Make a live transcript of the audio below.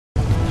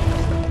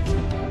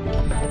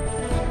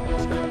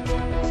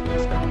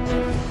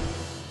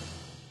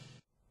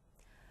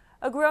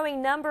A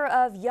growing number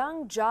of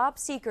young job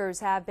seekers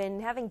have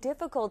been having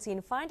difficulty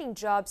in finding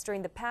jobs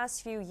during the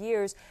past few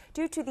years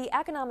due to the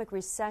economic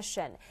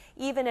recession.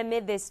 Even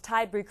amid this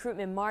tight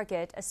recruitment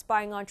market,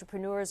 aspiring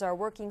entrepreneurs are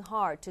working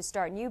hard to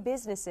start new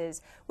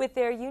businesses with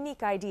their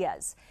unique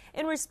ideas.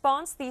 In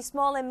response, the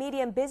Small and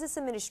Medium Business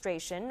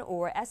Administration,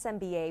 or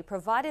SMBA,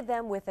 provided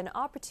them with an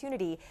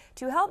opportunity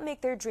to help make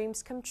their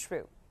dreams come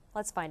true.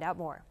 Let's find out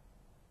more.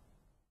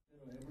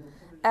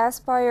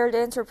 Aspired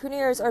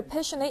entrepreneurs are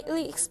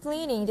passionately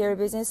explaining their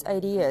business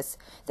ideas.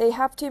 They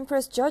have to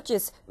impress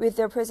judges with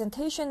their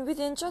presentation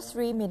within just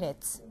 3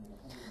 minutes.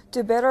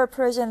 To better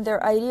present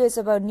their ideas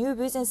about new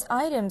business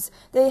items,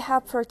 they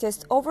have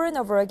practiced over and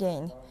over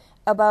again.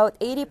 About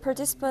 80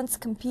 participants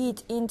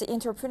compete in the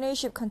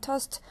entrepreneurship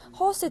contest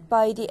hosted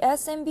by the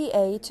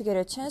SMBA to get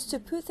a chance to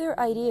put their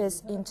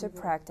ideas into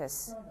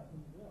practice.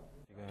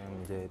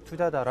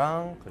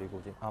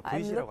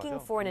 I'm looking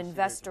for an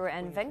investor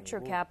and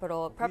venture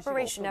capital.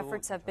 Preparation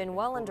efforts have been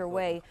well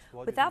underway.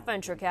 Without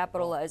venture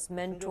capital, as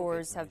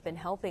mentors have been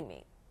helping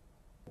me.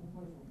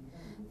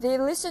 They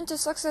listen to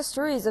success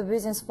stories of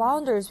business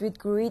founders with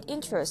great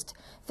interest.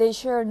 They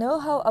share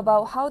know-how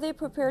about how they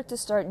prepared to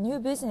start new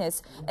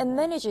business and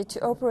manage it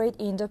to operate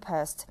in the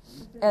past.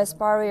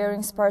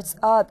 Aspiring starts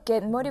up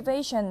get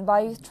motivation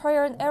by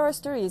trial and error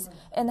stories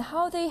and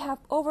how they have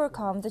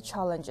overcome the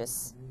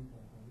challenges.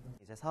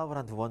 I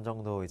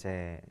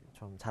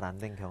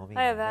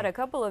have had a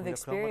couple of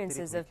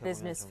experiences of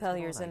business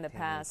failures in the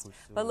past,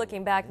 but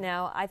looking back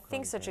now, I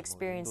think such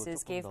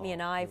experiences gave me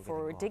an eye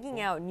for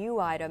digging out new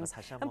items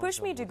and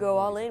pushed me to go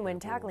all in when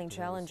tackling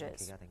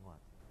challenges.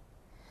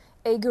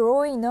 A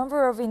growing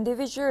number of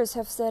individuals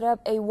have set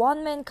up a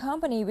one-man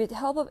company with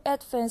help of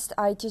advanced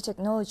IT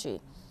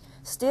technology.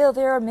 Still,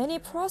 there are many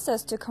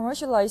processes to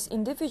commercialize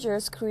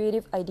individuals'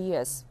 creative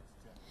ideas.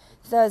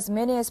 Thus,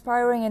 many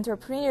aspiring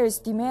entrepreneurs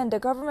demand the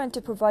government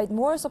to provide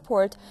more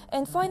support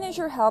and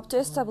financial help to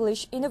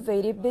establish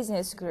innovative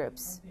business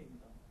groups.